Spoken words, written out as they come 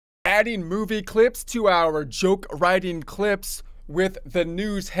Adding movie clips to our joke writing clips with the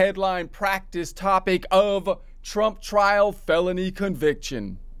news headline practice topic of Trump trial felony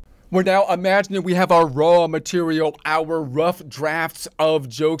conviction. We're now imagining we have our raw material, our rough drafts of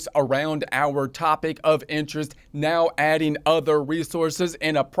jokes around our topic of interest, now adding other resources.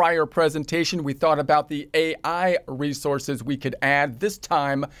 In a prior presentation, we thought about the AI resources we could add. This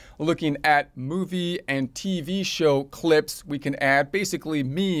time, looking at movie and TV show clips, we can add basically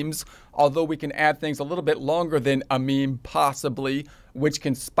memes, although we can add things a little bit longer than a meme possibly, which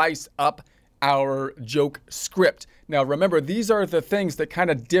can spice up our joke script. Now remember, these are the things that kind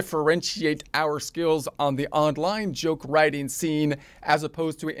of differentiate our skills on the online joke writing scene as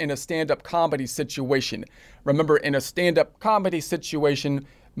opposed to in a stand-up comedy situation. Remember, in a stand-up comedy situation,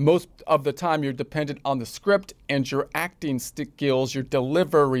 most of the time you're dependent on the script and your acting skills, your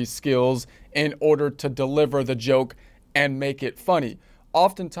delivery skills in order to deliver the joke and make it funny.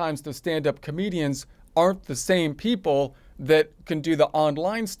 Oftentimes the stand-up comedians aren't the same people that can do the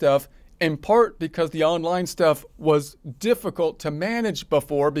online stuff, in part because the online stuff was difficult to manage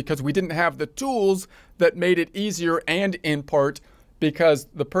before because we didn't have the tools that made it easier, and in part because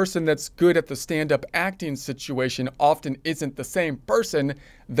the person that's good at the stand-up acting situation often isn't the same person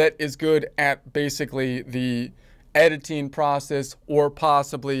that is good at basically the editing process or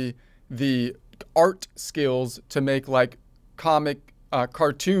possibly the art skills to make like comic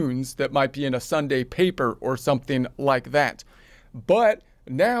cartoons that might be in a Sunday paper or something like that. But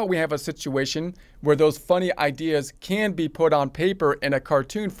now we have a situation where those funny ideas can be put on paper in a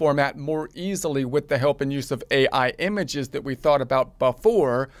cartoon format more easily with the help and use of AI images that we thought about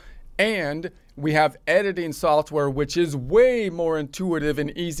before. And we have editing software, which is way more intuitive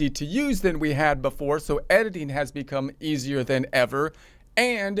and easy to use than we had before. So editing has become easier than ever.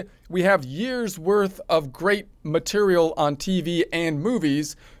 And we have years worth of great material on TV and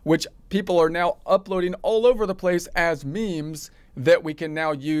movies, which people are now uploading all over the place as memes that we can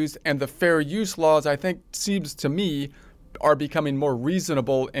now use. And the fair use laws, I think, seems to me, are becoming more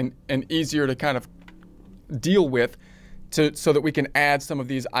reasonable and easier to kind of deal with so that we can add some of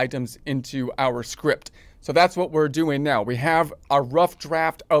these items into our script. So that's what we're doing now. We have a rough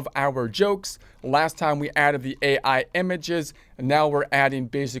draft of our jokes. Last time we added the AI images, and now we're adding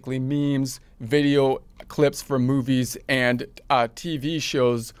basically memes, video clips from movies and TV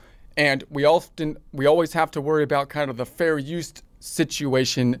shows. And we always have to worry about kind of the fair use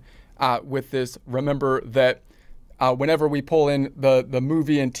situation with this. Remember that whenever we pull in the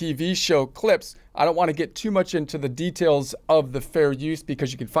movie and TV show clips, I don't want to get too much into the details of the fair use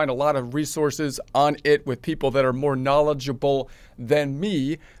because you can find a lot of resources on it with people that are more knowledgeable than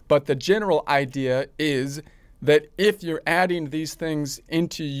me. But the general idea is that if you're adding these things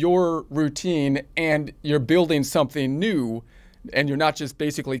into your routine and you're building something new, and you're not just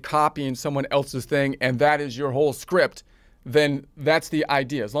basically copying someone else's thing and that is your whole script, then that's the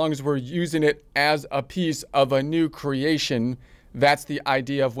idea. As long as we're using it as a piece of a new creation, that's the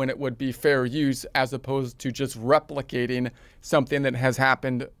idea of when it would be fair use, as opposed to just replicating something that has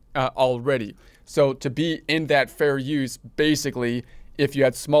happened already. So to be in that fair use, basically, if you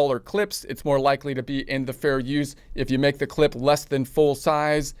had smaller clips, it's more likely to be in the fair use. If you make the clip less than full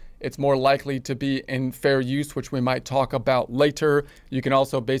size, it's more likely to be in fair use, which we might talk about later. You can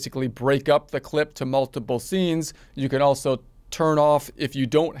also basically break up the clip to multiple scenes. You can also turn off, if you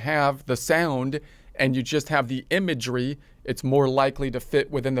don't have the sound and you just have the imagery, it's more likely to fit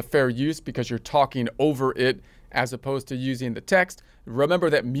within the fair use because you're talking over it as opposed to using the text.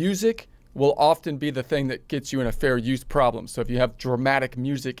 Remember that music will often be the thing that gets you in a fair use problem. So if you have dramatic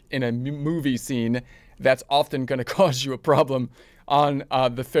music in a movie scene, that's often going to cause you a problem on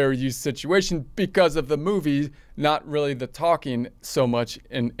the fair use situation because of the movie, not really the talking so much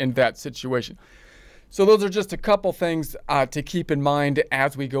in that situation. So those are just a couple things to keep in mind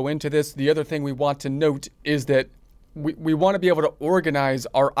as we go into this. The other thing we want to note is that we want to be able to organize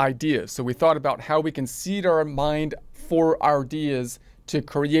our ideas. So we thought about how we can seed our mind for our ideas to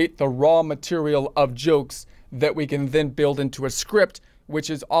create the raw material of jokes that we can then build into a script, which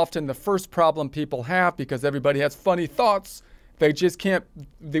is often the first problem people have because everybody has funny thoughts. They just can't,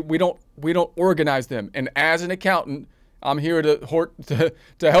 we don't organize them. And as an accountant, I'm here to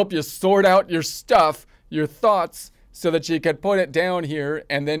help you sort out your stuff, your thoughts, so that you can put it down here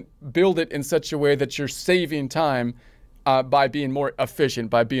and then build it in such a way that you're saving time by being more efficient,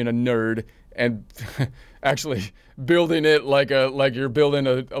 by being a nerd and actually building it like you're building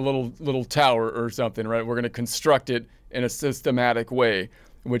a little tower or something, right? We're going to construct it in a systematic way,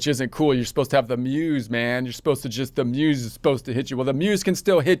 which isn't cool. You're supposed to have the muse, man. You're supposed to the muse is supposed to hit you. Well, the muse can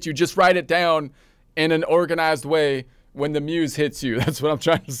still hit you. Just write it down in an organized way when the muse hits you. That's what I'm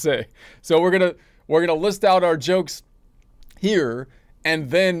trying to say. So we're gonna list out our jokes here, and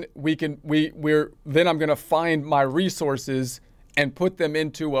then then I'm gonna find my resources and put them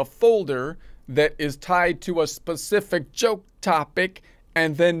into a folder that is tied to a specific joke topic,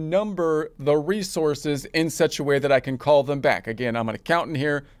 and then number the resources in such a way that I can call them back. Again, I'm an accountant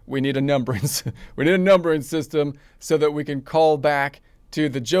here. We need a numbering system so that we can call back to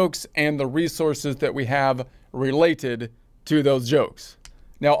the jokes and the resources that we have related to those jokes.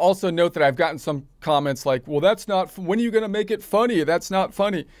 Now, also note that I've gotten some comments like, well, that's not, when are you going to make it funny? That's not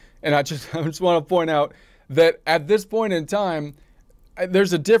funny. And I just want to point out that at this point in time,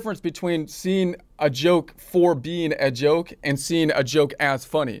 there's a difference between seeing a joke for being a joke and seeing a joke as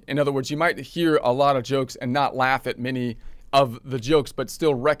funny. In other words, you might hear a lot of jokes and not laugh at many of the jokes, but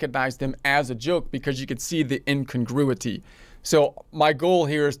still recognize them as a joke because you can see the incongruity. So my goal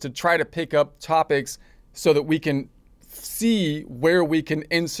here is to try to pick up topics so that we can see where we can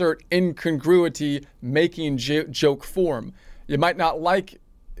insert incongruity making joke form. You might not like,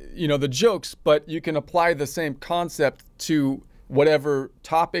 the jokes, but you can apply the same concept to whatever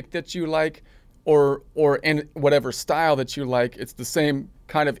topic that you like or in whatever style that you like. It's the same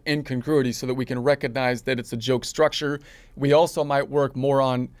kind of incongruity so that we can recognize that it's a joke structure. We also might work more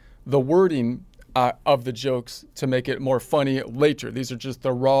on the wording of the jokes to make it more funny later. These are just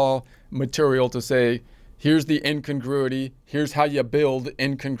the raw material to say, here's the incongruity, here's how you build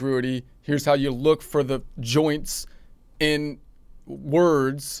incongruity, here's how you look for the joints in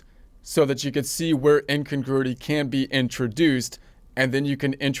words so that you can see where incongruity can be introduced, and then you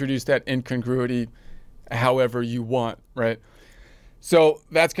can introduce that incongruity however you want, right? So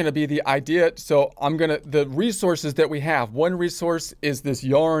that's going to be the idea. So the resources that we have, one resource is this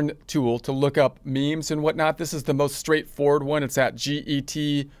yarn tool to look up memes and whatnot. This is the most straightforward one. It's at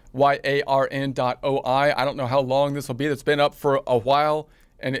getyarn.oi. I don't know how long this will be. It's been up for a while,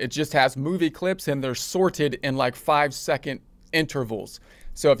 and it just has movie clips, and they're sorted in like 5-second intervals.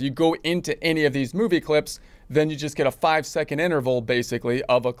 So if you go into any of these movie clips, then you just get a 5-second interval basically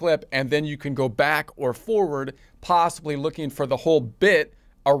of a clip, and then you can go back or forward, possibly looking for the whole bit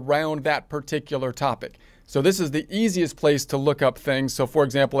around that particular topic. So this is the easiest place to look up things. So for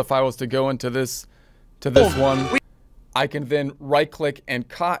example, if I was to go into this one, I can then right click and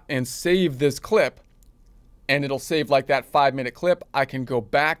cut and save this clip, and it'll save like that 5-minute clip. I can go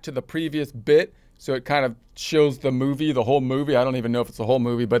back to the previous bit, so it kind of shows the movie, the whole movie. I don't even know if it's the whole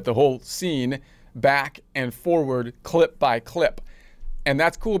movie, but the whole scene back and forward, clip by clip. And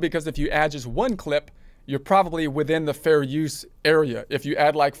that's cool because if you add just one clip, you're probably within the fair use area. If you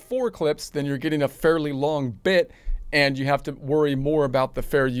add like 4 clips, then you're getting a fairly long bit, and you have to worry more about the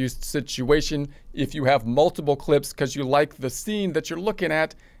fair use situation. If you have multiple clips because you like the scene that you're looking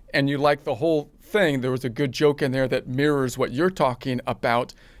at and you like the whole thing, there was a good joke in there that mirrors what you're talking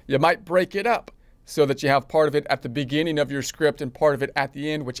about, you might break it up so that you have part of it at the beginning of your script and part of it at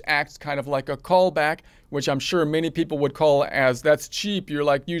the end, which acts kind of like a callback, which I'm sure many people would call as, that's cheap, you're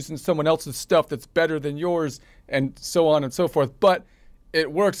like using someone else's stuff that's better than yours, and so on and so forth. But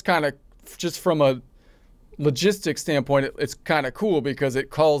it works kind of just from a logistics standpoint. It's kind of cool because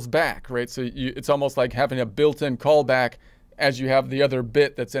it calls back, right? So it's almost like having a built-in callback as you have the other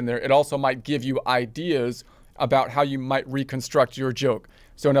bit that's in there. It also might give you ideas about how you might reconstruct your joke.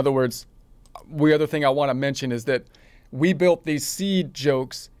 So in other words, the other thing I want to mention is that we built these seed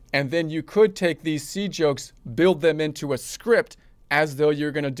jokes, and then you could take these seed jokes, build them into a script as though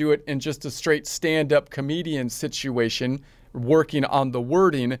you're going to do it in just a straight stand-up comedian situation, working on the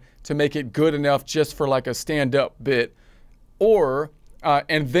wording to make it good enough just for like a stand-up bit, or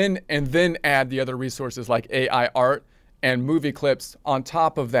and then add the other resources like AI art and movie clips on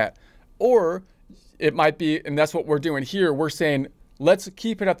top of that. Or it might be, and that's what we're doing here, we're saying, let's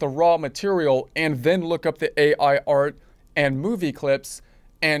keep it at the raw material and then look up the AI art and movie clips,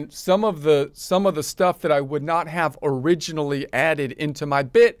 and some of the stuff that I would not have originally added into my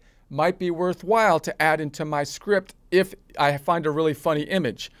bit might be worthwhile to add into my script if I find a really funny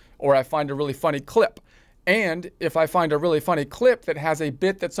image or I find a really funny clip. And if I find a really funny clip that has a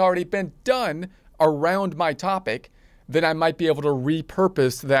bit that's already been done around my topic, then I might be able to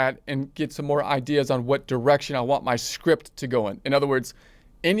repurpose that and get some more ideas on what direction I want my script to go in. In other words,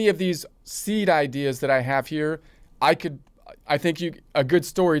 any of these seed ideas that I have here, I think a good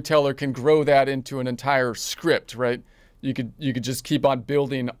storyteller can grow that into an entire script, right? You could just keep on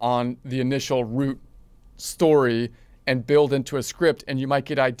building on the initial root story and build into a script, and you might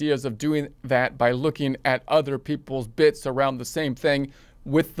get ideas of doing that by looking at other people's bits around the same thing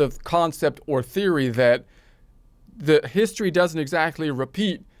with the concept or theory that the history doesn't exactly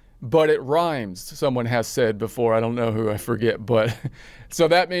repeat, but it rhymes, someone has said before. I don't know who, I forget. But so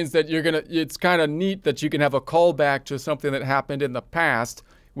that means that it's kind of neat that you can have a callback to something that happened in the past,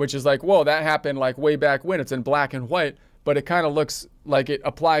 which is like, whoa, that happened like way back when. It's in black and white, but it kind of looks like it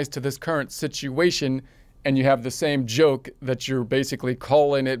applies to this current situation, and you have the same joke that you're basically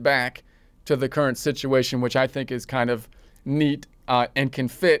calling it back to the current situation, which I think is kind of neat and can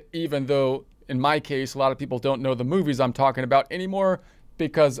fit, even though in my case, a lot of people don't know the movies I'm talking about anymore,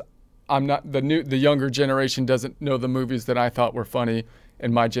 because I'm not the younger generation doesn't know the movies that I thought were funny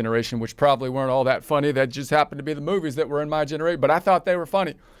in my generation, which probably weren't all that funny. That just happened to be the movies that were in my generation, but I thought they were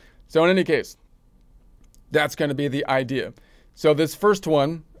funny. So in any case, that's going to be the idea. So this first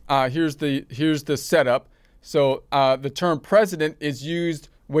one, here's the setup. So the term president is used,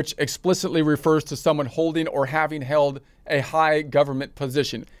 which explicitly refers to someone holding or having held a high government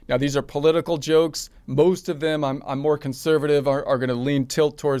position. Now, these are political jokes. Most of them, I'm more conservative, are going to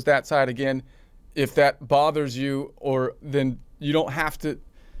tilt towards that side again. If that bothers you, then you don't have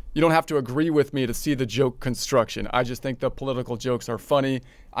to agree with me to see the joke construction. I just think the political jokes are funny.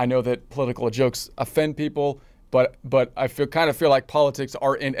 I know that political jokes offend people, but I kind of feel like politics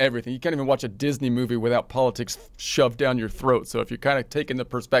are in everything. You can't even watch a Disney movie without politics shoved down your throat. So if you're kind of taking the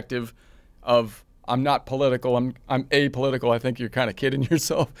perspective of I'm not political, I'm apolitical, I think you're kind of kidding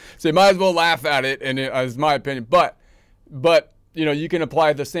yourself. So you might as well laugh at it, and it's my opinion. But you know, you can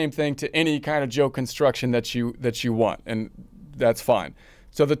apply the same thing to any kind of joke construction that you want, and that's fine.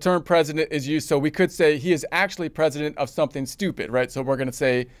 So the term president is used. So we could say he is actually president of something stupid, right? So we're going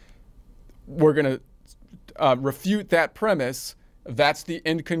to refute that premise. That's the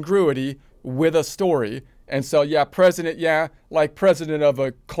incongruity with a story. And so, yeah, president, yeah, like president of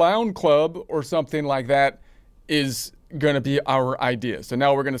a clown club or something like that is going to be our idea. So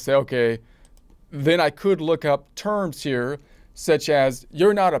now we're going to say, okay, then I could look up terms here such as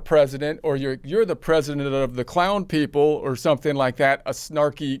you're not a president, or you're the president of the clown people, or something like that, a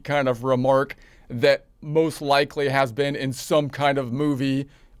snarky kind of remark that most likely has been in some kind of movie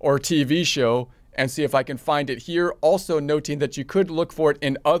or TV show, and see if I can find it here. Also noting that you could look for it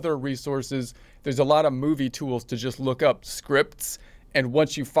in other resources. There's a lot of movie tools to just look up scripts, and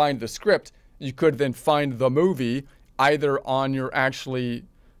once you find the script, you could then find the movie either on your actually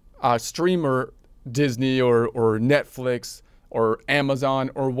streamer, Disney or Netflix or Amazon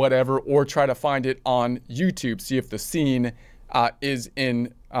or whatever, or try to find it on YouTube, see if the scene is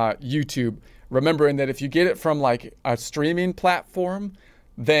in YouTube. Remembering that if you get it from like a streaming platform,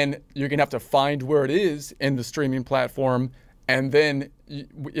 then you're going to have to find where it is in the streaming platform. And then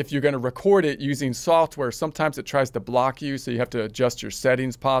if you're going to record it using software, sometimes it tries to block you. So you have to adjust your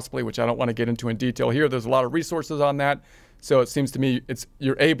settings possibly, which I don't want to get into in detail here. There's a lot of resources on that. So it seems to me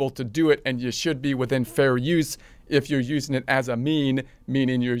you're able to do it, and you should be within fair use if you're using it as a meaning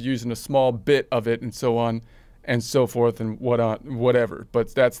you're using a small bit of it and so on and so forth and whatever.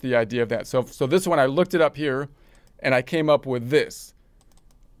 But that's the idea of that. So this one, I looked it up here, and I came up with this.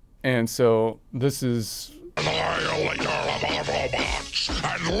 And so this is annihilator of our robots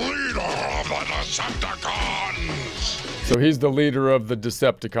and leader of the Decepticons. So he's the leader of the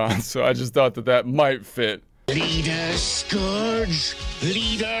Decepticons. So I just thought that might fit. Leader Scourge,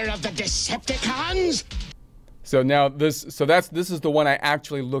 leader of the Decepticons. So now this is the one I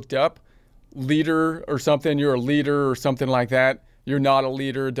actually looked up. Leader or something. You're a leader or something like that. You're not a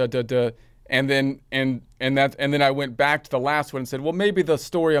leader. And then I went back to the last one and said, well, maybe the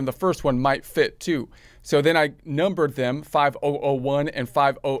story on the first one might fit too. So then I numbered them, 5001 and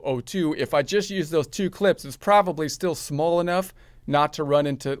 5002. If I just use those two clips, it's probably still small enough not to run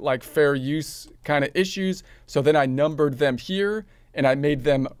into like fair use kind of issues. So then I numbered them here, and I made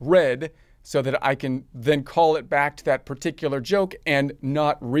them red so that I can then call it back to that particular joke and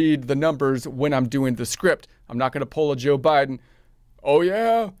not read the numbers when I'm doing the script. I'm not going to pull a Joe Biden. Oh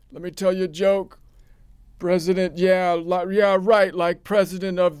yeah, let me tell you a joke. President, yeah, right, like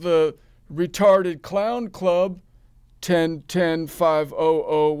president of the retarded clown club,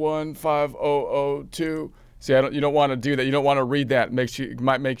 10-10-5001 5002. See, you don't want to do that. You don't want to read that. It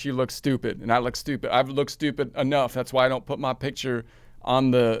might make you look stupid, and I look stupid. I've looked stupid enough. That's why I don't put my picture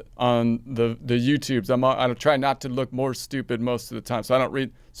on the YouTubes. I try not to look more stupid most of the time. So I don't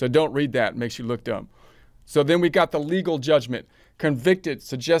read. So don't read that. It makes you look dumb. So then we got the legal judgment. Convicted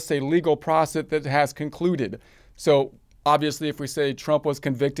suggests a legal process that has concluded. So obviously, if we say Trump was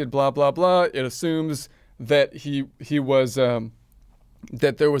convicted, blah blah blah, it assumes that he was.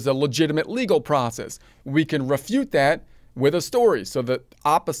 That there was a legitimate legal process. We can refute that with a story. So the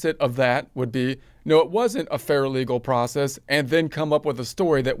opposite of that would be, no, it wasn't a fair legal process, and then come up with a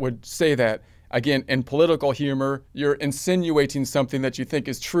story that would say that. again, in political humor, you're insinuating something that you think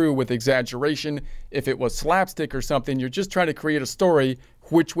is true with exaggeration. If it was slapstick or something, you're just trying to create a story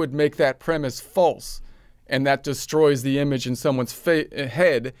which would make that premise false. And that destroys the image in someone's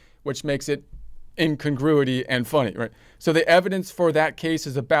head, which makes it incongruity and funny, right? So the evidence for that case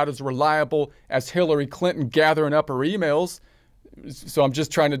is about as reliable as Hillary Clinton gathering up her emails. So I'm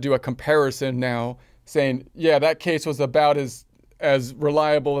just trying to do a comparison now, saying, yeah, that case was about as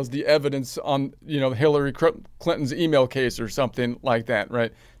reliable as the evidence on, Hillary Clinton's email case or something like that,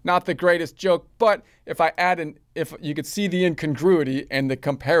 right? Not the greatest joke, but if you could see the incongruity and the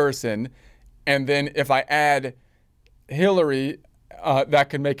comparison, and then if I add Hillary, that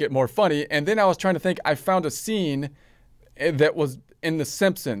could make it more funny. And then I was trying to think, I found a scene that was in The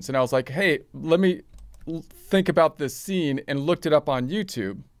Simpsons, and I was like, hey, let me think about this scene, and looked it up on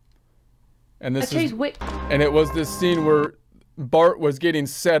YouTube. And and it was this scene where Bart was getting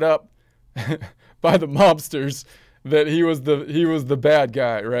set up by the mobsters that he was the bad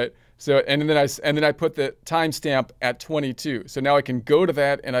guy, right? So and then I put the timestamp at 22. So now I can go to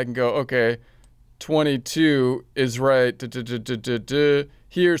that and I can go, okay, 22 is right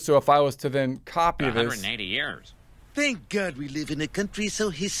here. So if I was to then copy 180 years. Thank God we live in a country so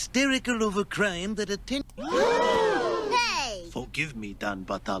hysterical over crime that Hey! Forgive me, Don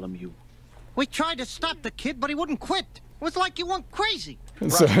Bartholomew. We tried to stop the kid, but he wouldn't quit. It was like he went crazy.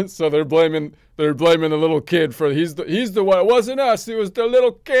 So they're blaming the little kid for he's the one. It wasn't us. It was the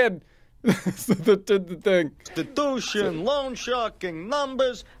little kid that did the thing. Institution, loan sharking,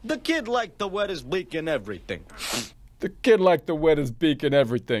 numbers. The kid liked the wettest beak and everything. The kid liked the wettest beak and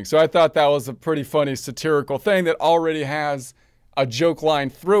everything. So I thought that was a pretty funny satirical thing that already has a joke line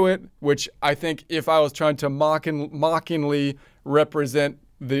through it, which I think if I was trying to mockingly represent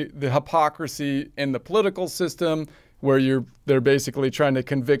the hypocrisy in the political system, where they're basically trying to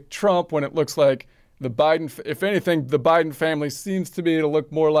convict Trump when it looks like if anything, the Biden family seems to be to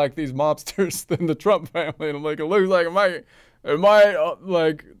look more like these mobsters than the Trump family. And it looks like my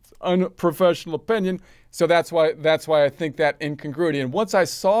like unprofessional opinion. So that's why I think that incongruity. And once I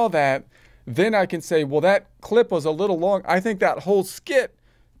saw that, then I can say, well, that clip was a little long. I think that whole skit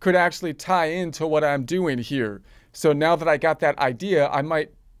could actually tie into what I'm doing here. So now that I got that idea, I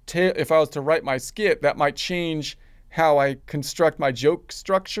might, if I was to write my skit, that might change how I construct my joke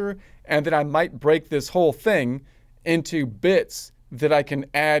structure. And then I might break this whole thing into bits that I can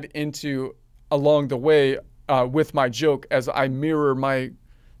add into along the way with my joke as I mirror my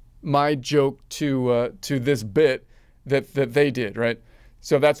joke to this bit that they did, right?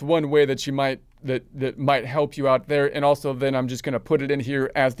 So that's one way that you might that might help you out there. And also then I'm just going to put it in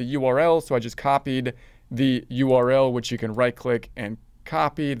here as the URL. So I just copied the URL, which you can right click and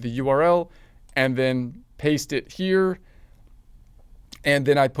copy the URL and then paste it here. And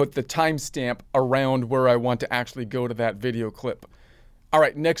then I put the timestamp around where I want to actually go to that video clip. All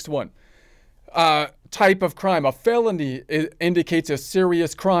right, next one. Type of crime. A felony indicates a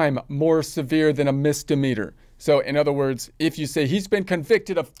serious crime more severe than a misdemeanor. So in other words, if you say he's been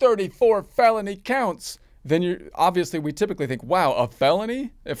convicted of 34 felony counts, then obviously we typically think, wow, a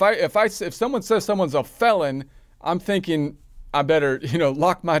felony? If someone says someone's a felon, I'm thinking I better,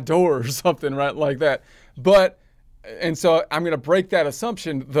 lock my door or something, right? Like that. And so I'm going to break that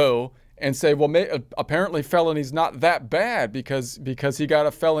assumption though and say, well, apparently felony's not that bad because he got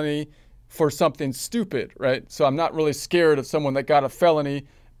a felony for something stupid, right? So I'm not really scared of someone that got a felony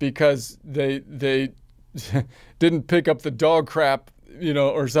because they didn't pick up the dog crap,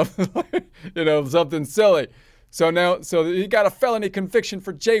 or something, something silly. So he got a felony conviction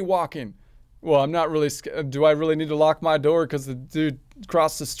for jaywalking. Well, I'm not really. Do I really need to lock my door because the dude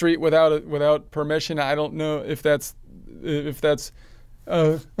crossed the street without permission? I don't know if that's it's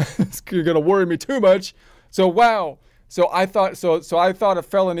gonna worry me too much. So wow. So I thought a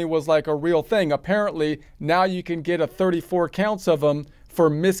felony was like a real thing. Apparently now you can get 34 counts of them for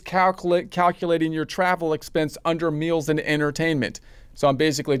miscalculating your travel expense under meals and entertainment. So I'm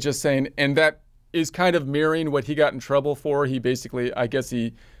basically just saying, and that is kind of mirroring what he got in trouble for. He basically, I guess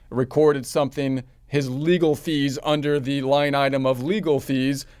he recorded something, his legal fees under the line item of legal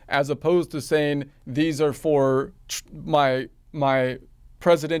fees, as opposed to saying these are for my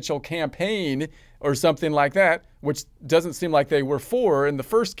presidential campaign or something like that, which doesn't seem like they were for. In the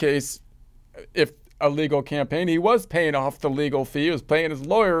first case, if a legal campaign, he was paying off the legal fee, he was paying his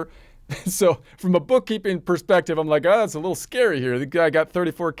lawyer. So from a bookkeeping perspective, I'm like, that's a little scary here. The guy got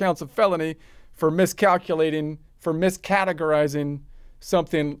 34 counts of felony for miscategorizing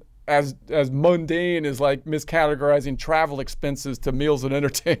something as mundane as like miscategorizing travel expenses to meals and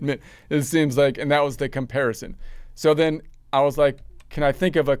entertainment. It seems like, and that was the comparison. So then I was like, can I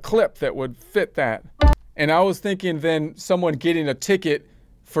think of a clip that would fit that? And I was thinking then someone getting a ticket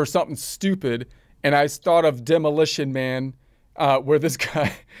for something stupid, and I thought of Demolition Man, where this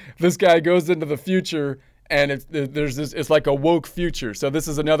guy goes into the future, and it's like a woke future. So this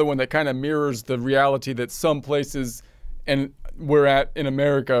is another one that kind of mirrors the reality that some places and we're at in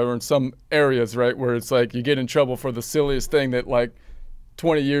America or in some areas, right, where it's like you get in trouble for the silliest thing that like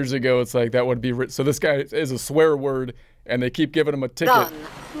 20 years ago it's like that would be so this guy is a swear word, and they keep giving him a ticket.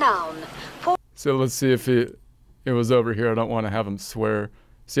 Noun. So let's see if it was over here. I don't want to have him swear.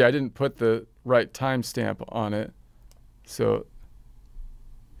 See, I didn't put the right timestamp on it. So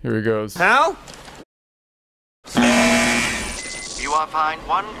here he goes. How? You are fined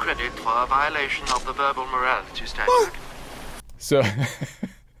 1 credit for a violation of the verbal morality statute. So,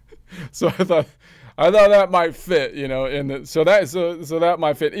 so I thought that might fit, you know. So that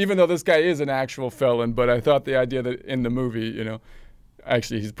might fit, even though this guy is an actual felon. But I thought the idea that in the movie, you know,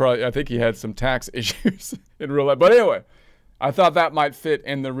 actually I think he had some tax issues in real life. But anyway, I thought that might fit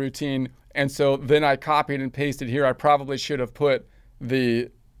in the routine, and so then I copied and pasted here. I probably should have put the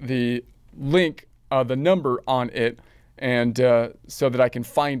link, the number on it, and so that I can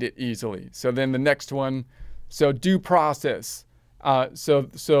find it easily. So then the next one, so due process. So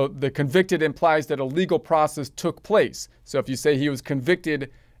the convicted implies that a legal process took place. So if you say he was convicted,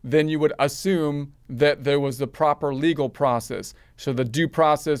 then you would assume that there was the proper legal process. So the due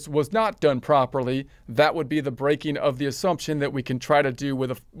process was not done properly. That would be the breaking of the assumption that we can try to do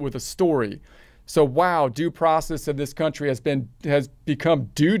with a story. So wow, due process in this country has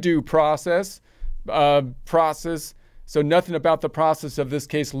become due process. So nothing about the process of this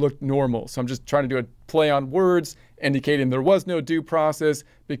case looked normal. So I'm just trying to do a play on words, indicating there was no due process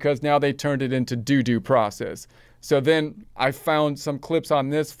because now they turned it into due process. So then I found some clips on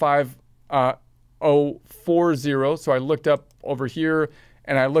this 5040. So I looked up over here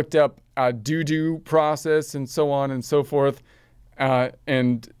and I looked up due process and so on and so forth.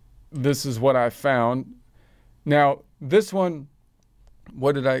 And this is what I found. Now this one,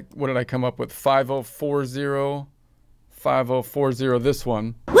 what did I come up with? 5040, this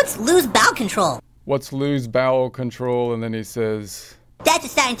one. What's loose bowel control? What's loose bowel control? And then he says, That's a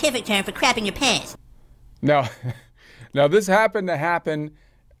scientific term for crapping your pants. Now this happened to happen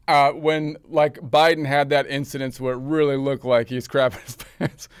when like Biden had that incident where it really looked like he's crapping his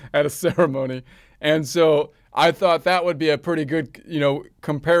pants at a ceremony. And so I thought that would be a pretty good, you know,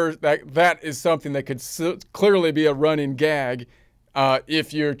 that is something that could clearly be a running gag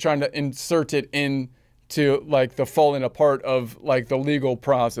if you're trying to insert it into like the falling apart of like the legal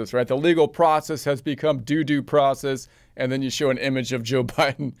process, right? The legal process has become due process, and then you show an image of Joe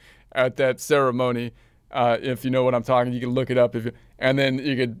Biden at that ceremony. If you know what I'm talking, you can look it up. And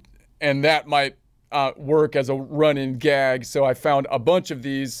that might work as a running gag. So I found a bunch of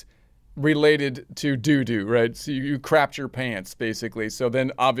these related to doo-doo, right? So you crapped your pants, basically. So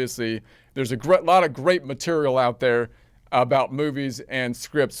then obviously there's a lot of great material out there about movies and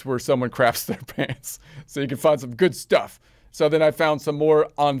scripts where someone craps their pants. So you can find some good stuff. So then I found some more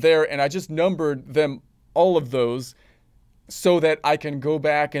on there, and I just numbered them, all of those, so that I can go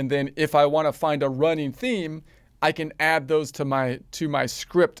back, and then if I want to find a running theme, I can add those to my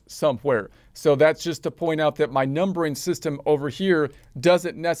script somewhere. So that's just to point out that my numbering system over here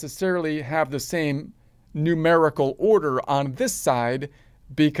doesn't necessarily have the same numerical order on this side,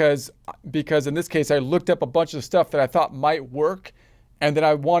 because in this case I looked up a bunch of stuff that I thought might work, and then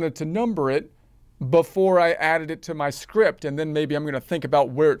I wanted to number it before I added it to my script, and then maybe I'm going to think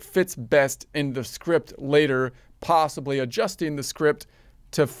about where it fits best in the script later, possibly adjusting the script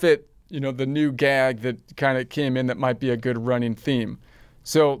to fit, you know, the new gag that kind of came in that might be a good running theme.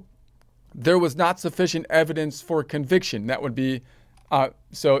 So there was not sufficient evidence for conviction. That would be,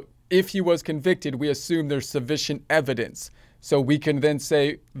 so if he was convicted, we assume there's sufficient evidence. So we can then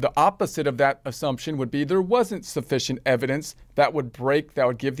say the opposite of that assumption would be there wasn't sufficient evidence. That would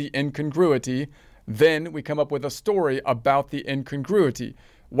give the incongruity. Then we come up with a story about the incongruity.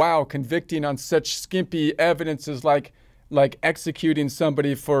 Wow, convicting on such skimpy evidence is like executing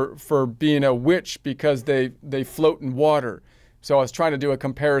somebody for being a witch because they float in water. So I was trying to do a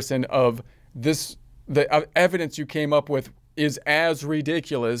comparison of this. The evidence you came up with is as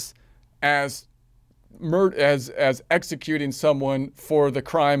ridiculous as executing someone for the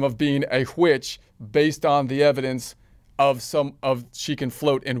crime of being a witch based on the evidence of she can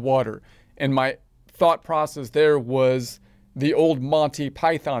float in water. And my thought process there was the old Monty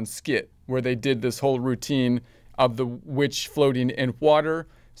Python skit where they did this whole routine of the witch floating in water.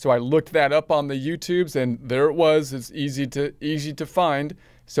 So I looked that up on the YouTubes, and there it was. It's easy to find.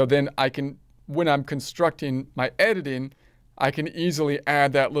 So then I can, when I'm constructing my editing, I can easily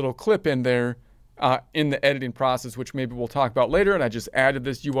add that little clip in there in the editing process, which maybe we'll talk about later. And I just added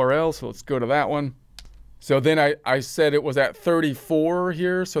this URL, so let's go to that one. So then I said it was at 34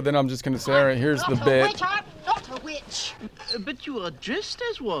 here, so then I'm just going to say, all right, here's the bit. I'm not a witch. But you are dressed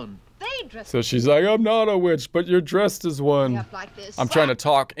as one. They dress So she's like, I'm not a witch, but you're dressed as one. up like this. I'm trying to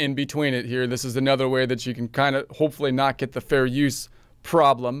talk in between it here. This is another way that you can kind of hopefully not get the fair use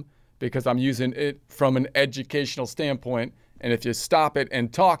problem, because I'm using it from an educational standpoint. And if you stop it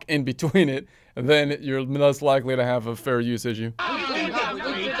and talk in between it, then you're less likely to have a fair use issue.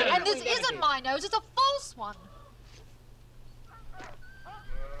 And this isn't my nose, it's a false one.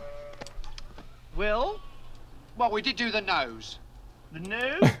 Well, we did do the nose. the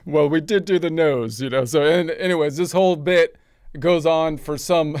nose? Well, we did do the nose, you know. So, anyways, this whole bit goes on for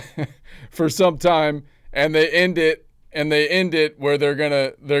some for some time, and they end it where they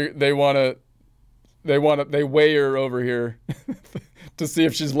weigh her over here to see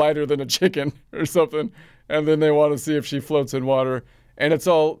if she's lighter than a chicken or something, and then they want to see if she floats in water, and it's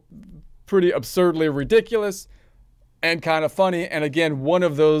all pretty absurdly ridiculous and kind of funny. And again, one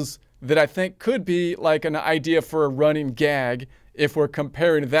of those that I think could be like an idea for a running gag if we're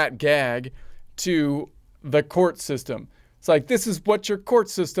comparing that gag to the court system. It's like, this is what your court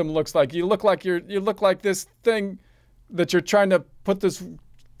system looks like. You look like this thing that you're trying to put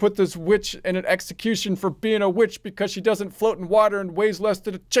this witch in an execution for being a witch because she doesn't float in water and weighs less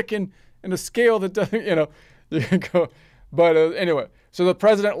than a chicken in a scale that doesn't, you know, you go. But anyway, so the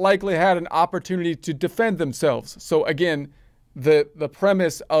president likely had an opportunity to defend themselves. So again, the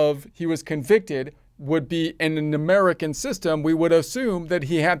premise of he was convicted would be, in an American system, we would assume that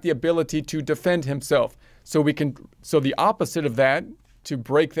he had the ability to defend himself. So the opposite of that, to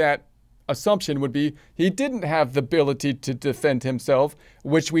break that assumption, would be he didn't have the ability to defend himself,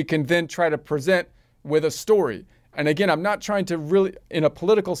 which we can then try to present with a story. And again, I'm not trying to really, in a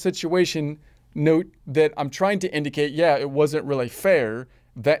political situation, note that I'm trying to indicate, yeah, it wasn't really fair,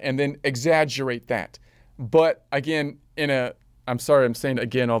 that, and then exaggerate that. But again, I'm sorry, I'm saying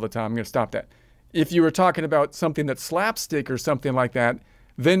again all the time. I'm going to stop that. If you were talking about something that's slapstick or something like that,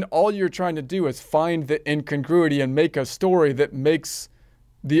 then all you're trying to do is find the incongruity and make a story that makes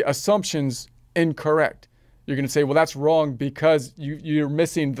the assumptions incorrect. You're going to say, well, that's wrong because you're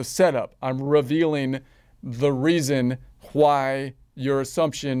missing the setup. I'm revealing the reason why your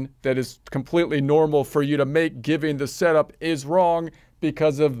assumption that is completely normal for you to make, given the setup, is wrong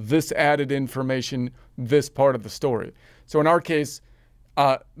because of this added information, this part of the story. So in our case,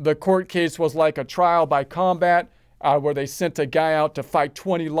 the court case was like a trial by combat, where they sent a guy out to fight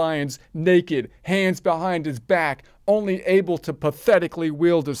 20 lions naked, hands behind his back, only able to pathetically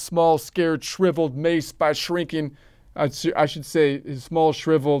wield a small, scared, shriveled mace by shrinking, I should say, his small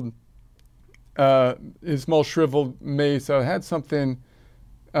shriveled mace. I had something,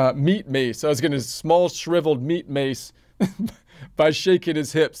 meat mace. I was going to small shriveled meat mace by shaking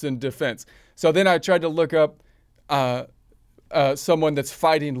his hips in defense. So then I tried to look up someone that's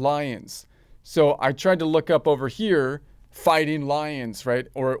fighting lions. So I tried to look up over here, fighting lions, right?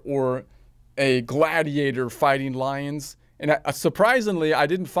 Or a gladiator fighting lions. And surprisingly, I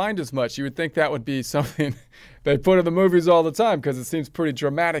didn't find as much. You would think that would be something they put in the movies all the time because it seems pretty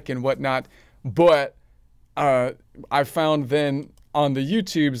dramatic and whatnot. But I found then on the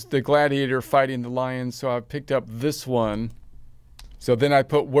YouTubes, the gladiator fighting the lions. So I picked up this one. So then I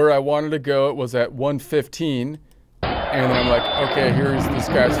put where I wanted to go. It was at 115. And then I'm like, okay, here's this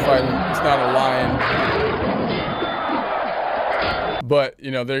guy's fighting. It's not a lion, but you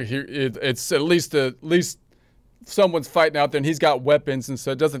know, it's at least someone's fighting out there, and he's got weapons, and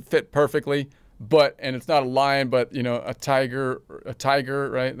so it doesn't fit perfectly. And it's not a lion, but you know, a tiger,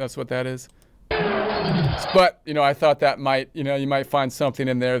 right? That's what that is. But you know, I thought that might, you know, you might find something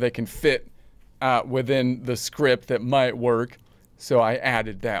in there that can fit within the script that might work. So I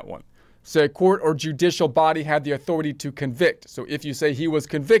added that one. So a court or judicial body had the authority to convict. So if you say he was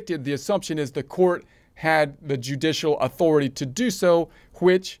convicted, the assumption is the court had the judicial authority to do so,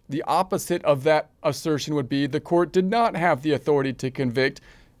 which the opposite of that assertion would be the court did not have the authority to convict,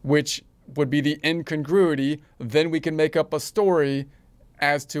 which would be the incongruity. Then we can make up a story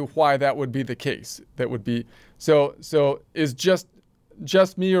as to why that would be the case. That would be, so is just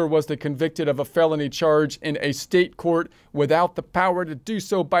me, or was they convicted of a felony charge in a state court without the power to do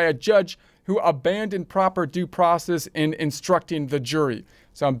so by a judge who abandoned proper due process in instructing the jury?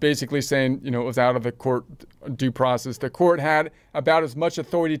 So I'm basically saying, you know, it was out of the court due process. The court had about as much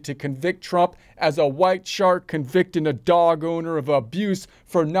authority to convict Trump as a white shark convicting a dog owner of abuse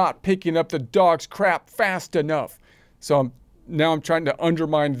for not picking up the dog's crap fast enough. So now I'm trying to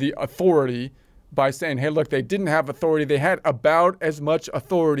undermine the authority by saying, hey, look, they didn't have authority. They had about as much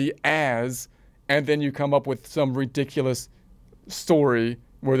authority as, and then you come up with some ridiculous story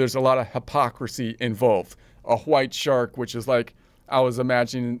where there's a lot of hypocrisy involved. A white shark, which is like, I was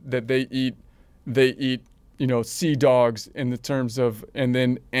imagining that they eat, sea dogs in the terms of, and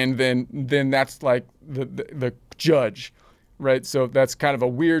then that's like the judge, right? So that's kind of a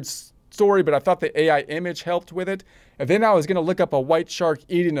weird story, but I thought the AI image helped with it. And then I was going to look up a white shark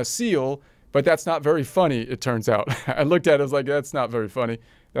eating a seal, but that's not very funny, it turns out. I looked at it, I was like, that's not very funny.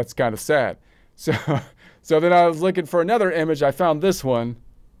 That's kind of sad. So then I was looking for another image. I found this one,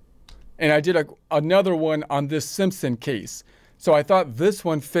 and I did another one on this Simpson case. So I thought this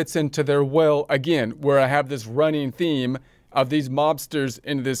one fits into their well, again, where I have this running theme of these mobsters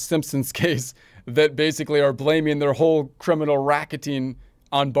in this Simpsons case that basically are blaming their whole criminal racketing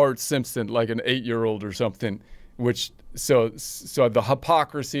on Bart Simpson, like an 8-year-old or something. Which so the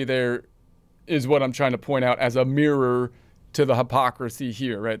hypocrisy there is what I'm trying to point out as a mirror to the hypocrisy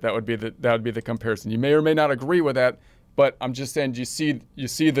here, right? That would be the comparison. You may or may not agree with that, but I'm just saying you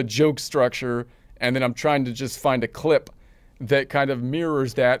see the joke structure, and then I'm trying to just find a clip that kind of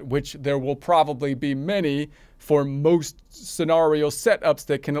mirrors that, which there will probably be many for most scenario setups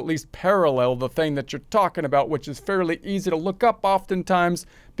that can at least parallel the thing that you're talking about, which is fairly easy to look up oftentimes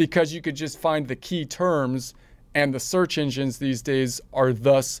because you could just find the key terms, and the search engines these days are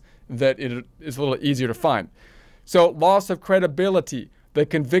thus that it is a little easier to find. So, loss of credibility. The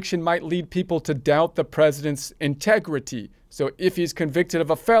conviction might lead people to doubt the president's integrity. So if he's convicted of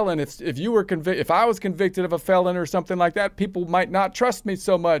a felon, if I was convicted of a felon or something like that, people might not trust me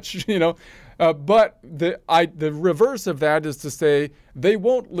so much, but the reverse of that is to say they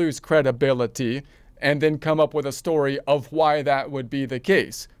won't lose credibility and then come up with a story of why that would be the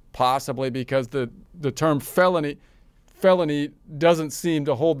case. Possibly because the term felony doesn't seem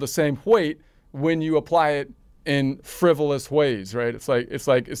to hold the same weight when you apply it in frivolous ways, right?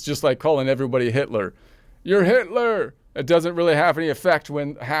 It's just like calling everybody Hitler. You're Hitler. It doesn't really have any effect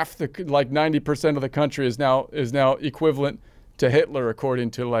when 90% of the country is now equivalent to Hitler,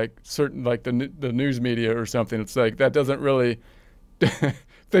 according to the news media or something. It's like that doesn't really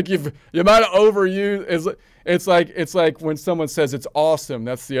think you might have overused. It's like when someone says it's awesome.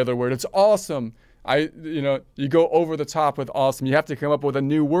 That's the other word. It's awesome. You go over the top with awesome. You have to come up with a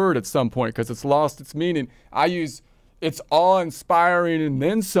new word at some point because it's lost its meaning. I use it's awe-inspiring and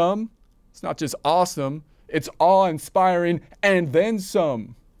then some. It's not just awesome. It's awe-inspiring and then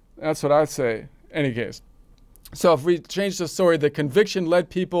some. That's what I say. Any case. So if we change the story, the conviction led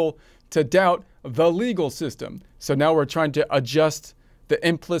people to doubt the legal system. So now we're trying to adjust the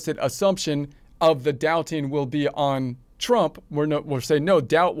implicit assumption of the doubting will be on Trump. We're saying no,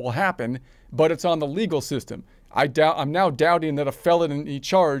 doubt will happen, but it's on the legal system. I'm now doubting that a felony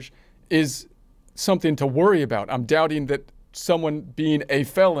charge is something to worry about. I'm doubting that someone being a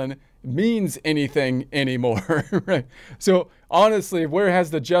felon means anything anymore, right? So honestly, where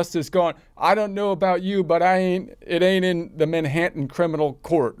has the justice gone? I don't know about you, but it ain't in the Manhattan criminal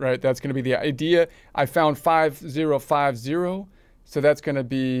court, right? That's going to be the idea. I found 5050. So that's going to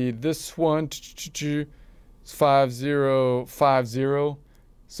be this one, 5050.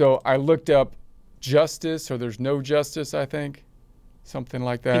 So I looked up justice, or there's no justice, I think. Something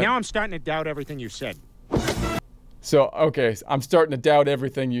like that. Hey, now I'm starting to doubt everything you said. So, okay, I'm starting to doubt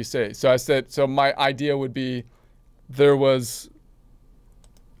everything you say. So I said, so my idea would be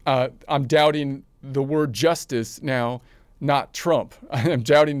I'm doubting the word justice now, not Trump. I'm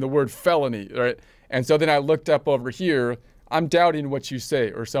doubting the word felony, right? And so then I looked up over here, I'm doubting what you say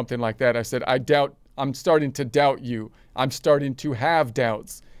or something like that. I said, I'm starting to doubt you. I'm starting to have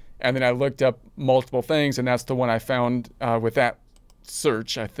doubts. And then I looked up multiple things, and that's the one I found with that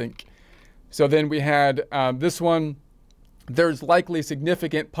search, I think. So then we had this one. There's likely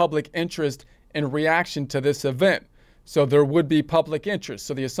significant public interest in reaction to this event. So there would be public interest.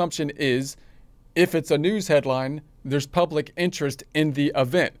 So the assumption is if it's a news headline, there's public interest in the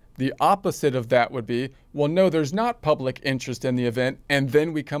event. The opposite of that would be, well, no, there's not public interest in the event. And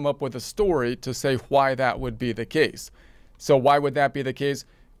then we come up with a story to say why that would be the case. So why would that be the case?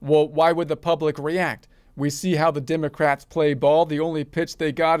 Well, why would the public react? We see how the Democrats play ball. The only pitch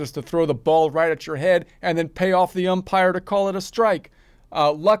they got is to throw the ball right at your head and then pay off the umpire to call it a strike.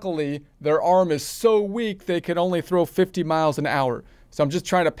 Luckily, their arm is so weak they can only throw 50 miles an hour. So I'm just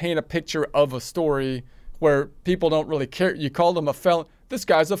trying to paint a picture of a story where people don't really care. You call them a felon. This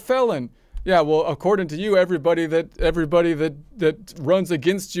guy's a felon. Yeah, well, according to you, everybody that runs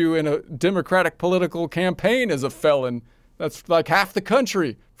against you in a Democratic political campaign is a felon. That's like half the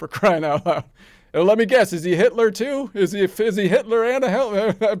country, for crying out loud. let me guess, is he Hitler too? Is he Hitler and a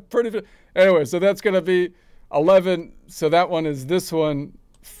hell? Pretty. Anyway, so that's going to be 11. So that one is this one,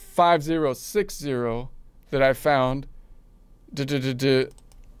 5060 that I found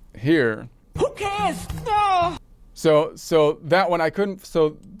here. Who cares? No. So that one I couldn't.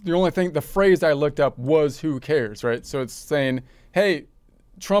 So the only thing, the phrase I looked up was "who cares," right? So it's saying, "Hey,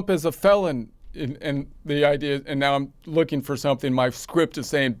 Trump is a felon," and the idea. And now I'm looking for something. My script is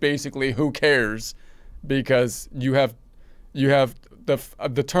saying basically, "Who cares?" Because you have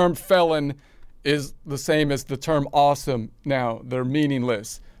the term felon is the same as the term awesome. Now they're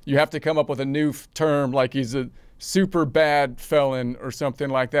meaningless. You have to come up with a new term, like he's a super bad felon or something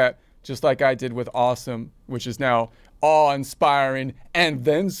like that. Just like I did with awesome, which is now awe-inspiring, and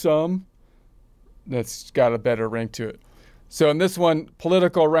then some. That's got a better ring to it. So in this one,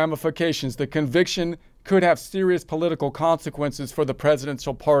 political ramifications. The conviction could have serious political consequences for the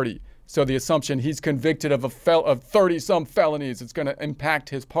presidential party. So the assumption he's convicted of 30-some felonies, it's going to impact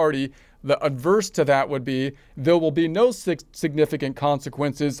his party. The adverse to that would be there will be no significant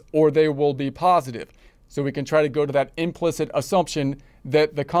consequences, or they will be positive. So we can try to go to that implicit assumption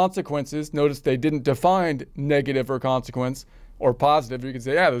that the consequences, notice they didn't define negative or consequence or positive. You can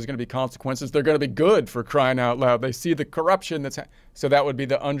say, yeah, there's going to be consequences. They're going to be good, for crying out loud. They see the corruption so that would be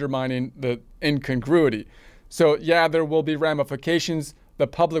the undermining the incongruity. So yeah, there will be ramifications. The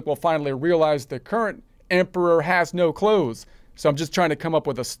public will finally realize the current emperor has no clothes. So I'm just trying to come up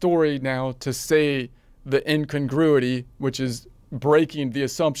with a story now to say the incongruity, which is breaking the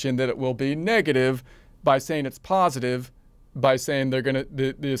assumption that it will be negative by saying it's positive, by saying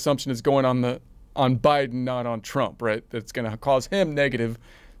the assumption is going on Biden, not on Trump, right? That's going to cause him negative.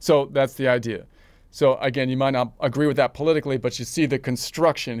 So that's the idea. So again, you might not agree with that politically, but you see the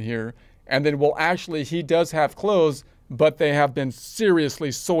construction here. And then, well, actually, he does have clothes, but they have been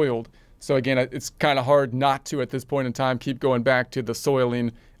seriously soiled. So again, it's kind of hard not to, at this point in time, keep going back to the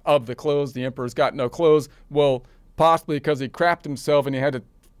soiling of the clothes. The emperor's got no clothes. Well, possibly because he crapped himself and he had to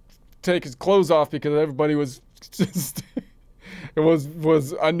take his clothes off because everybody was just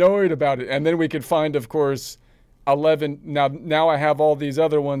was annoyed about it. And then we could find, of course, 11. Now I have all these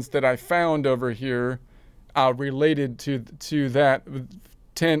other ones that I found over here related to that.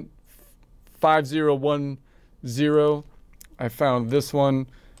 5010. I found this one,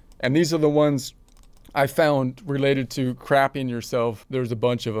 and these are the ones I found related to crapping yourself. There's a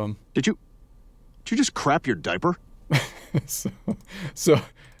bunch of them. Did you just crap your diaper? so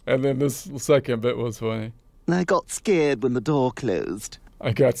and then this second bit was funny. I got scared when the door closed.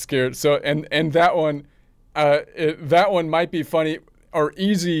 I got scared. So and that one, that one might be funny or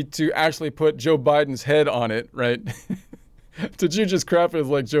easy to actually put Joe Biden's head on it, right? Did you just crap it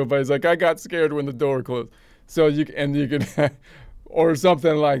like Joe Biden's like, I got scared when the door closed. So you could, or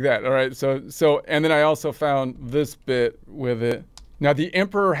something like that. All right. So and then I also found this bit with it. Now, the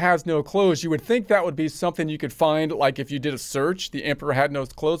emperor has no clothes. You would think that would be something you could find, like if you did a search, the emperor had no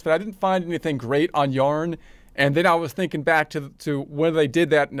clothes, but I didn't find anything great on Yarn. And then I was thinking back to when they did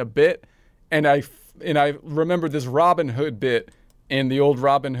that in a bit, and I remember this Robin Hood bit in the old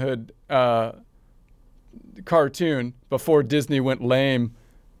Robin Hood cartoon before Disney went lame,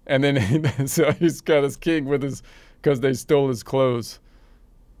 and then so he's got his king with his because they stole his clothes.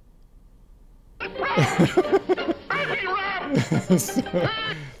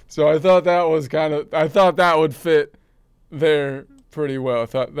 So I thought that was I thought that would fit there pretty well. I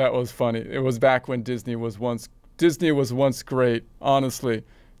thought that was funny. It was back when Disney was once great, honestly.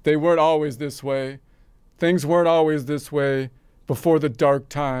 They weren't always this way. Things weren't always this way before the dark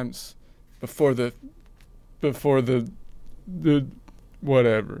times, before the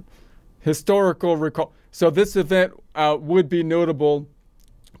whatever. Historical recall. So this event would be notable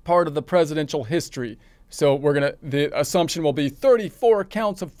part of the presidential history. So the assumption will be 34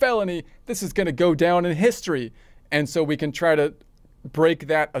 counts of felony. This is gonna go down in history. And so we can try to break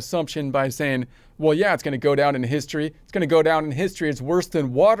that assumption by saying, well, yeah, it's gonna go down in history. It's gonna go down in history. It's worse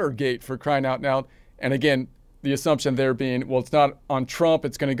than Watergate, for crying out loud. And again, the assumption there being, well, it's not on Trump.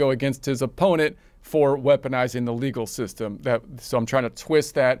 It's gonna go against his opponent for weaponizing the legal system. So I'm trying to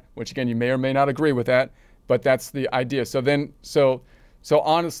twist that, which again, you may or may not agree with that, but that's the idea. So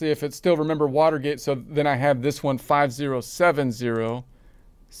honestly, if it's still remember Watergate, so then I have this one, 5070.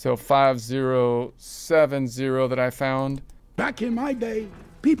 So 5070 that I found. Back in my day,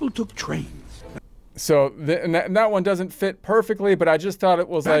 people took trains. So and that one doesn't fit perfectly, but I just thought it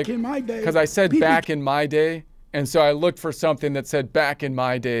was back like, in my day, because I said back in my day, and so I looked for something that said back in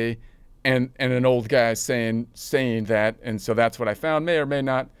my day, and an old guy saying that, and so that's what I found. May or may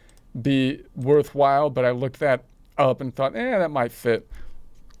not be worthwhile, but I looked that up and thought, that might fit.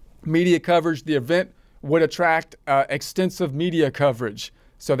 Media coverage, the event would attract extensive media coverage.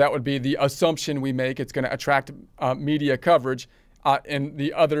 So that would be the assumption we make. It's going to attract media coverage. And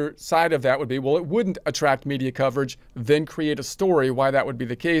the other side of that would be, well, it wouldn't attract media coverage, then create a story why that would be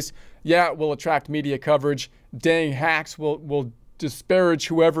the case. Yeah, it will attract media coverage. Dang hacks will disparage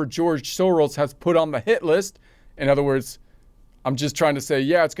whoever George Soros has put on the hit list. In other words, I'm just trying to say,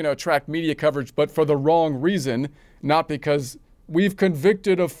 yeah, it's going to attract media coverage, but for the wrong reason, not because we've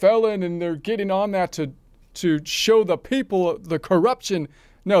convicted a felon and they're getting on that to show the people the corruption.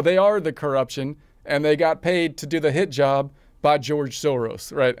 No, they are the corruption, and they got paid to do the hit job by George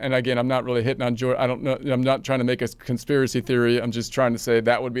Soros, right? And again, I'm not really hitting on George. I don't know. I'm not trying to make a conspiracy theory. I'm just trying to say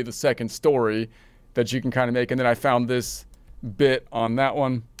that would be the second story that you can kind of make. And then I found this bit on that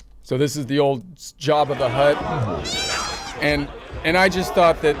one. So this is the old Jabba the Hutt, and I just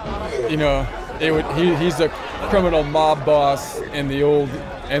thought that, you know, he's a criminal mob boss in the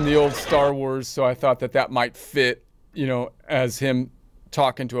old Star Wars. So I thought that might fit, you know, as him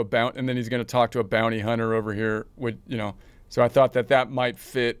talking to a bounty, and then he's going to talk to a bounty hunter over here with, you know. So I thought that might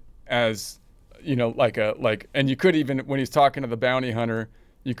fit as, you know, and you could even, when he's talking to the bounty hunter,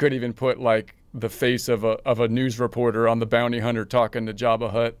 you could even put like the face of a news reporter on the bounty hunter talking to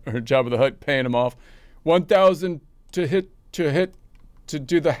Jabba the Hutt, paying him off 1,000 to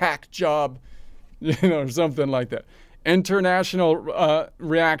do the hack job, you know, or something like that. International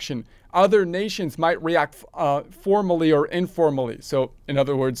reaction. Other nations might react formally or informally. So in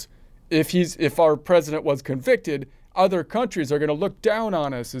other words, if our president was convicted, other countries are going to look down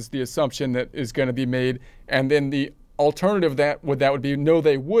on us, is the assumption that is going to be made. And then the alternative that would be no,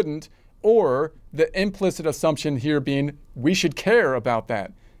 they wouldn't, or the implicit assumption here being we should care about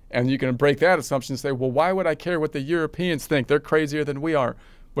that. And you can break that assumption and say, well, why would I care what the Europeans think? They're crazier than we are,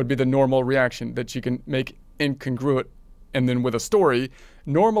 would be the normal reaction that you can make incongruent. And then with a story,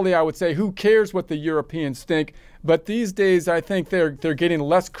 normally I would say, who cares what the Europeans think? But these days, I think they're getting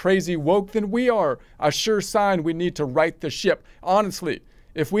less crazy woke than we are. A sure sign we need to right the ship. Honestly,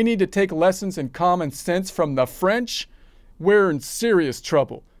 if we need to take lessons in common sense from the French, we're in serious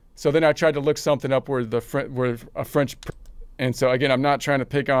trouble. So then I tried to look something up where a French, and so again, I'm not trying to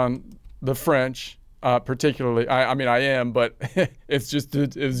pick on the French particularly. I mean, I am, but it's just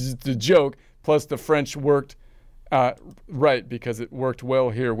a joke. Plus, the French worked right because it worked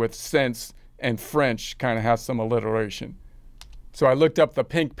well here with sense, and French kind of has some alliteration. So I looked up the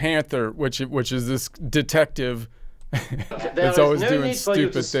Pink Panther, which is this detective that's always doing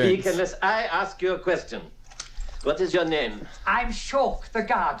stupid things. Unless I ask you a question. What is your name? I'm Shock, the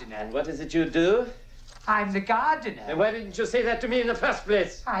gardener. And what is it you do? I'm the gardener. And why didn't you say that to me in the first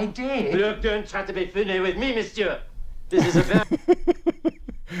place? I did. Look, don't try to be funny with me, monsieur. This is a very...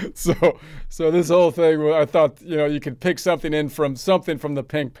 So this whole thing, I thought, you know, you could pick something from the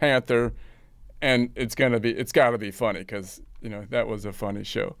Pink Panther, and it's got to be funny because, you know, that was a funny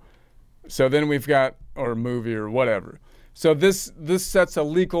show. So then we've got, or movie or whatever. So this sets a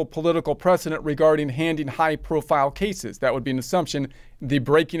legal political precedent regarding handling high-profile cases. That would be an assumption. The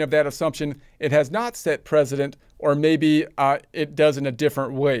breaking of that assumption, it has not set precedent, or maybe it does in a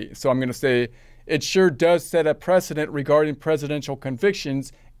different way. So I'm going to say it sure does set a precedent regarding presidential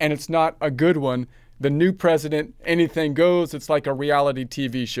convictions, and it's not a good one. The new president, anything goes. It's like a reality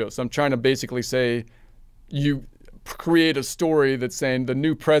TV show. So I'm trying to basically say you create a story that's saying the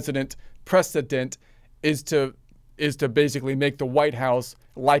new precedent is to basically make the White House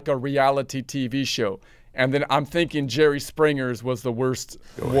like a reality TV show. And then I'm thinking Jerry Springer's was the worst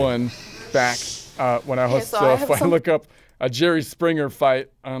one back when I was. So if I look up a Jerry Springer fight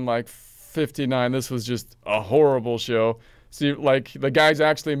on like 59, this was just a horrible show. See, like the guy's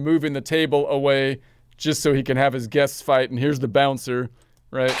actually moving the table away just so he can have his guests fight. And here's the bouncer,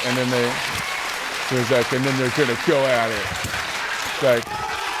 right? And then and then they're gonna go at it. It's like,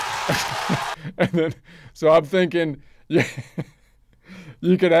 and then, so I'm thinking, yeah,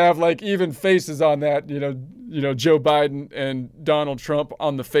 you could have like even faces on that, you know, Joe Biden and Donald Trump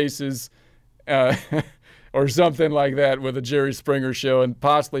on the faces, or something like that with a Jerry Springer show, and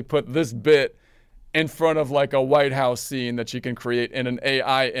possibly put this bit in front of like a White House scene that you can create in an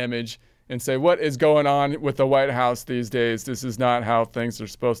AI image and say, what is going on with the White House these days? This is not how things are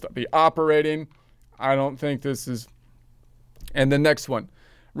supposed to be operating. I don't think this is. And the next one,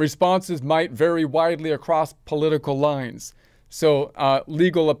 responses might vary widely across political lines. So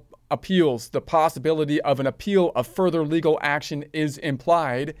legal appeals, the possibility of an appeal of further legal action is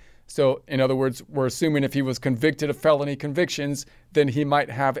implied. So in other words, we're assuming if he was convicted of felony convictions, then he might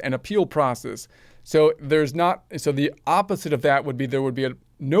have an appeal process. So the opposite of that would be there would be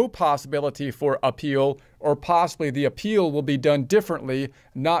no possibility for appeal, or possibly the appeal will be done differently,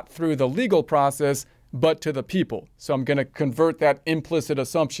 not through the legal process, but to the people. So I'm going to convert that implicit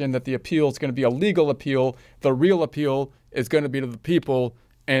assumption that the appeal is going to be a legal appeal. The real appeal is going to be to the people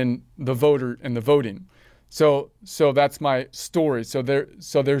and the voter and the voting. So that's my story. So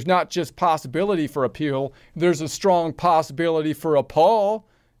there's not just possibility for appeal. There's a strong possibility for appall.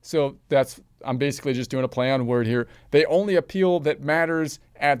 So I'm basically just doing a play on word here. The only appeal that matters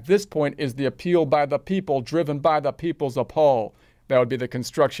at this point is the appeal by the people, driven by the people's appall. That would be the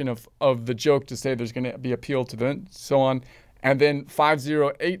construction of the joke to say there's going to be appeal to them, so on. And then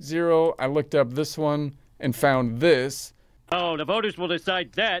 5080, I looked up this one and found this. Oh, the voters will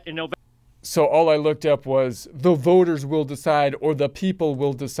decide that in November. So all I looked up was the voters will decide, or the people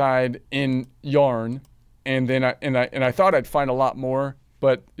will decide in yarn. And then I thought I'd find a lot more,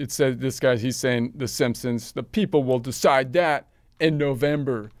 but it said this guy, he's saying The Simpsons, the people will decide that in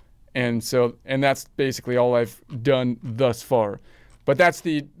November. And that's basically all I've done thus far. But that's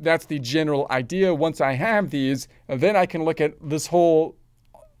the general idea. Once I have these, then I can look at this whole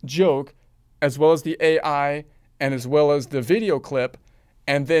joke, as well as the AI, and as well as the video clip,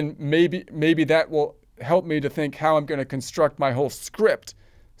 and then maybe that will help me to think how I'm going to construct my whole script,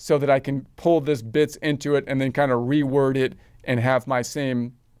 so that I can pull this bits into it and then kind of reword it and have my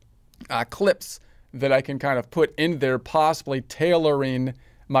same clips that I can kind of put in there, possibly tailoring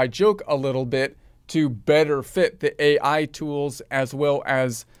my joke a little bit to better fit the AI tools as well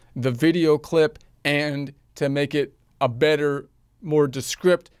as the video clip, and to make it a better, more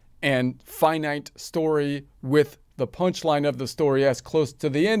descript and finite story with the punchline of the story as close to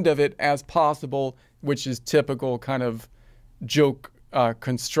the end of it as possible, which is typical kind of joke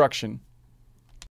construction.